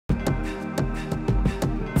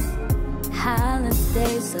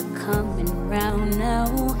days are coming round now.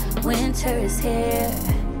 Winter is here,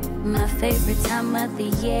 my favorite time of the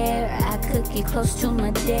year. I could get close to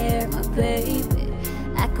my dear, my baby.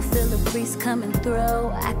 I could feel the breeze coming through.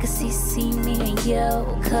 I could see me and you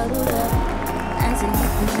cuddled up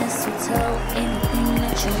underneath the mistletoe. Anything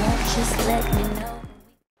that you want, just let me know.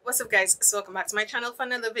 What's up guys, so welcome back to my channel for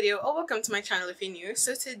another video, or welcome to my channel if you're new.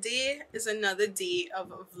 So today is another day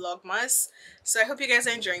of Vlogmas, so I hope you guys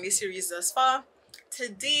are enjoying this series thus far.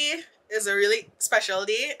 Today is a really special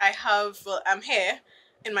day. I'm here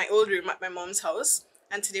in my old room at my mom's house,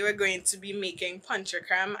 and today we're going to be making Ponche de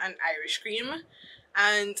Creme and Irish cream.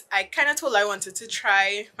 And I kind of told her I wanted to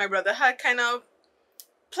try, my brother had kind of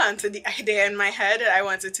planted the idea in my head that I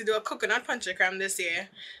wanted to do a coconut Ponche de Creme this year,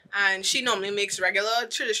 and she normally makes regular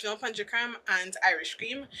traditional Ponche de Creme and Irish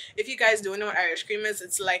cream. If you guys don't know what Irish cream is,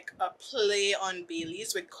 it's like a play on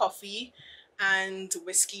Baileys with coffee and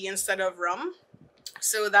whiskey instead of rum.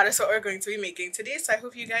 So that is what we're going to be making today, so I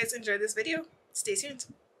hope you guys enjoy this video. Stay tuned.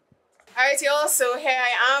 Alright y'all, so here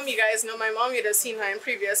I am. You guys know my mom, you'd have seen her in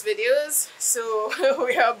previous videos, so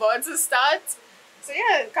we are about to start. So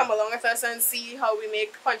yeah, come along with us and see how we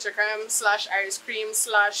make Ponche de Creme slash Irish cream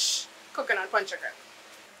slash coconut Ponche de Creme.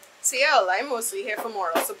 So yeah, I'm mostly here for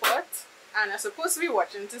moral support, and I'm supposed to be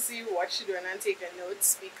watching to see what she's doing and taking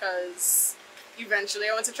notes, because eventually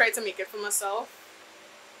I want to try to make it for myself.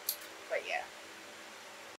 But yeah.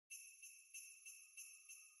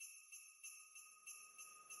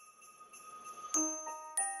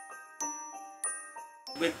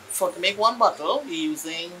 To make one bottle, you're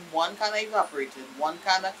using 1 can of evaporated, 1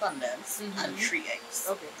 can of condensed, and 3 eggs.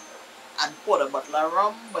 Okay. And pour a bottle of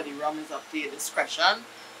rum, but the rum is up to your discretion,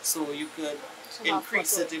 so you could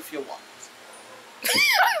increase it if you want.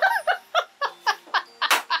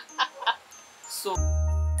 So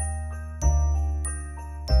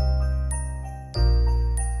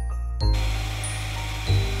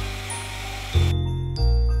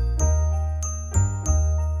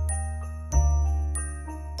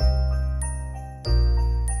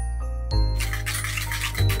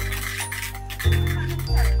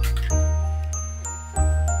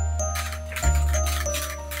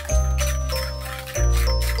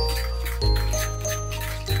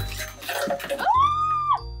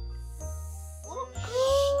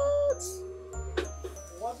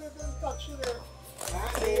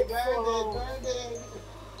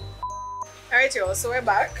Alright y'all, so we're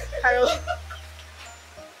back.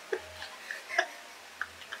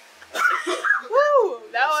 Woo,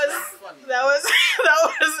 that was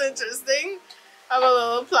interesting. I have a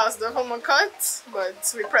little plaster from my cut,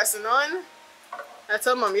 but we're pressing on. I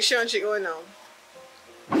told mommy she go now.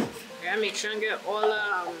 I gotta make sure and get all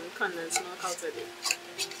the condensed milk out of it.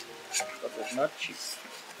 because it's not cheap.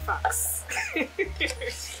 Facts.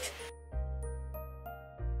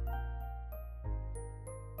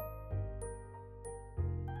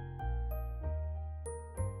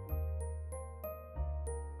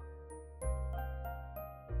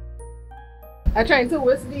 I'm trying to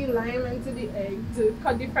whisk the lime into the egg to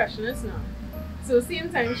cut the freshness now. So same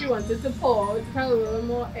time she wanted to pour out kind of a little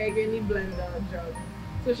more egg in the blender jug.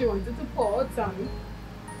 So she wanted to pour out some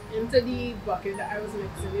into the bucket that I was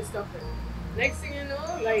mixing the stuff in. Next thing you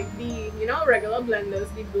know, like regular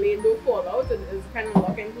blenders, the blade don't fall out, it is kind of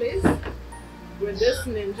lock in place. With this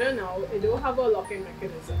Ninja now, it don't have a locking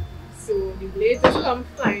mechanism. So the blade just come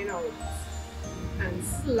flying out and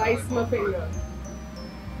slice my finger.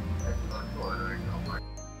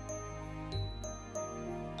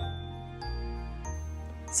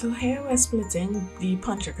 So here we're splitting the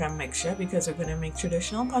Ponche de Creme mixture because we're going to make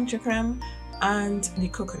traditional Ponche de Creme and the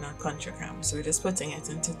coconut Ponche de Creme. So we're just splitting it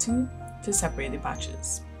into 2 to separate the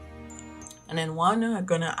batches. And then one, we're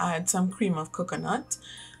going to add some cream of coconut.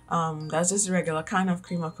 That's just a regular kind of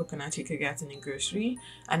cream of coconut you could get in the grocery.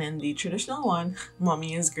 And in the traditional one,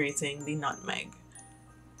 mommy is grating the nutmeg.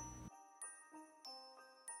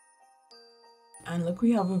 And look,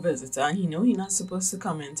 we have a visitor, and he's not supposed to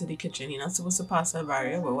come into the kitchen. He's not supposed to pass that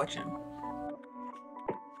barrier, but watch him.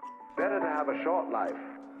 Better to have a short life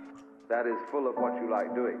that is full of what you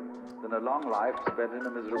like doing than a long life spent in a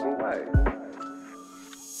miserable way.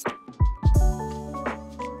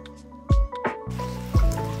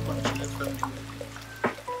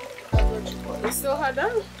 You still had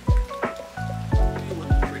that?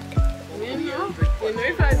 You know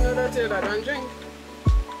if I know that you don't drink.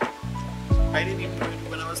 I didn't even know it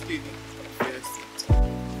when I was baby.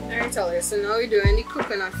 Alright, Taylor, so now we're doing the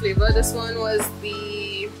coconut flavor. This one was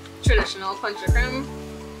the traditional Ponche de Creme.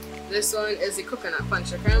 This one is the coconut Ponche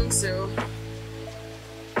de Creme. So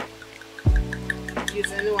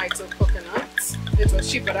using white of coconut. It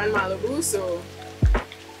was cheaper than Malibu, so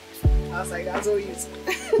I was like, that's so easy.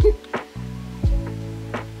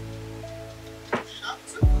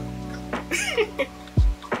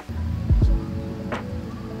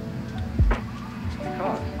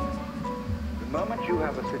 Because the moment you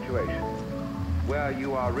have a situation where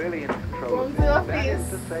you are really in control of it, that is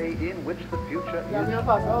to say, in which the future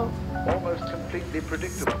is almost completely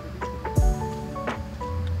predictable.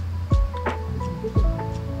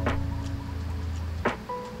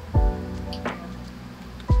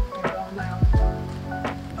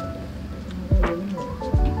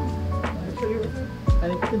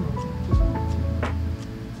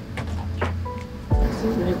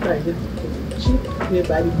 You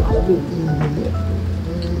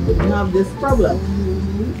have this problem.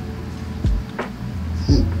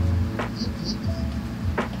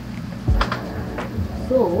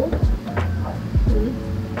 So,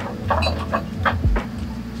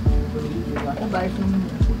 you got to buy some.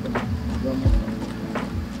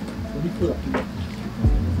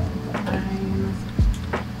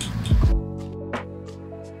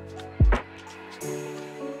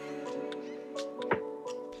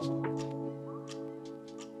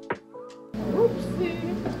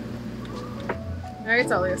 Alright,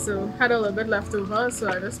 Talia, so had a little bit left over, so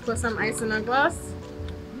I just put some ice in a glass.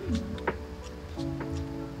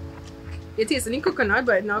 It tastes like coconut,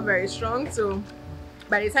 but it's not very strong, so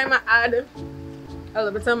by the time I add a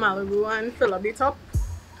little bit of Malibu and fill up the top,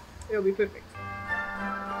 it'll be perfect.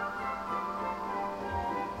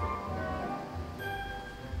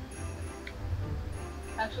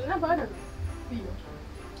 Actually, not bad enough for you.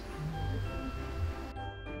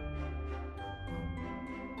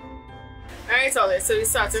 Alright, so we're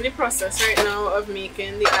starting the process right now of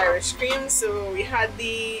making the Irish cream. So we had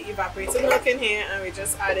the evaporated milk in here and we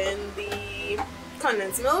just add in the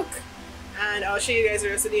condensed milk, and I'll show you guys the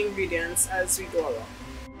rest of the ingredients as we go along.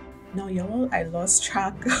 Now y'all, I lost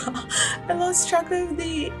track I lost track of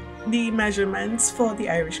the measurements for the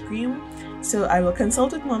Irish cream, so I will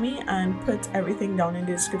consult with mommy and put everything down in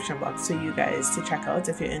the description box for you guys to check out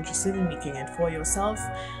if you're interested in making it for yourself.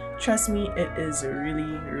 Trust me, it is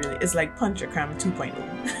really, it's like Ponche de Creme 2.0.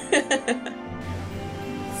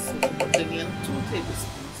 So putting in 2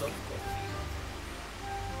 tablespoons of coffee.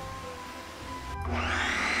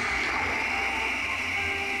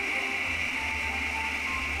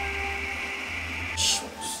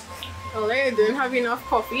 Alright, I didn't have enough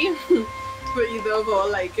coffee for either of our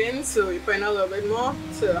liking, so we put in a little bit more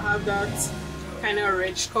to have that kind of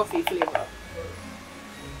rich coffee flavor.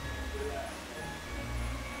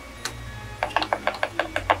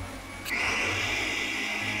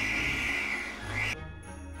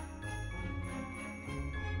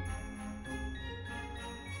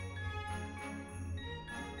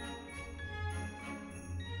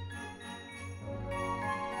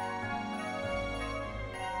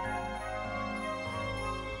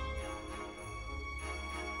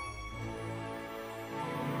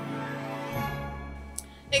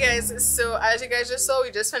 Hey guys, so as you guys just saw, we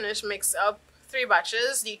just finished mix up 3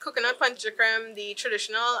 batches, the coconut Ponche de Creme, the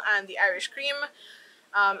traditional, and the Irish cream.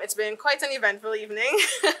 It's been quite an eventful evening,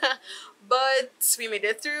 but we made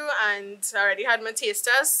it through and I already had my taste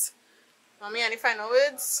test. Mommy, any final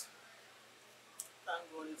words? Thank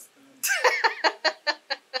God it's done.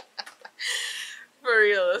 For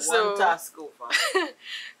real. One task over.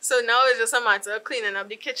 So now it's just a matter of cleaning up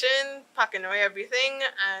the kitchen, packing away everything,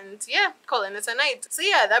 and yeah, calling it a night. So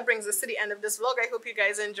yeah, that brings us to the end of this vlog. I hope you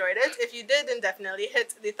guys enjoyed it. If you did, then definitely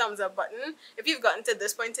hit the thumbs up button. If you've gotten to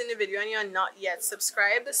this point in the video and you're not yet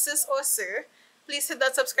subscribed, sis or sir, please hit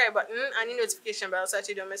that subscribe button and the notification bell so that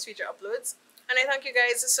you don't miss future uploads. And I thank you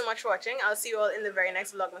guys so much for watching. I'll see you all in the very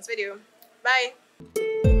next Vlogmas video. Bye!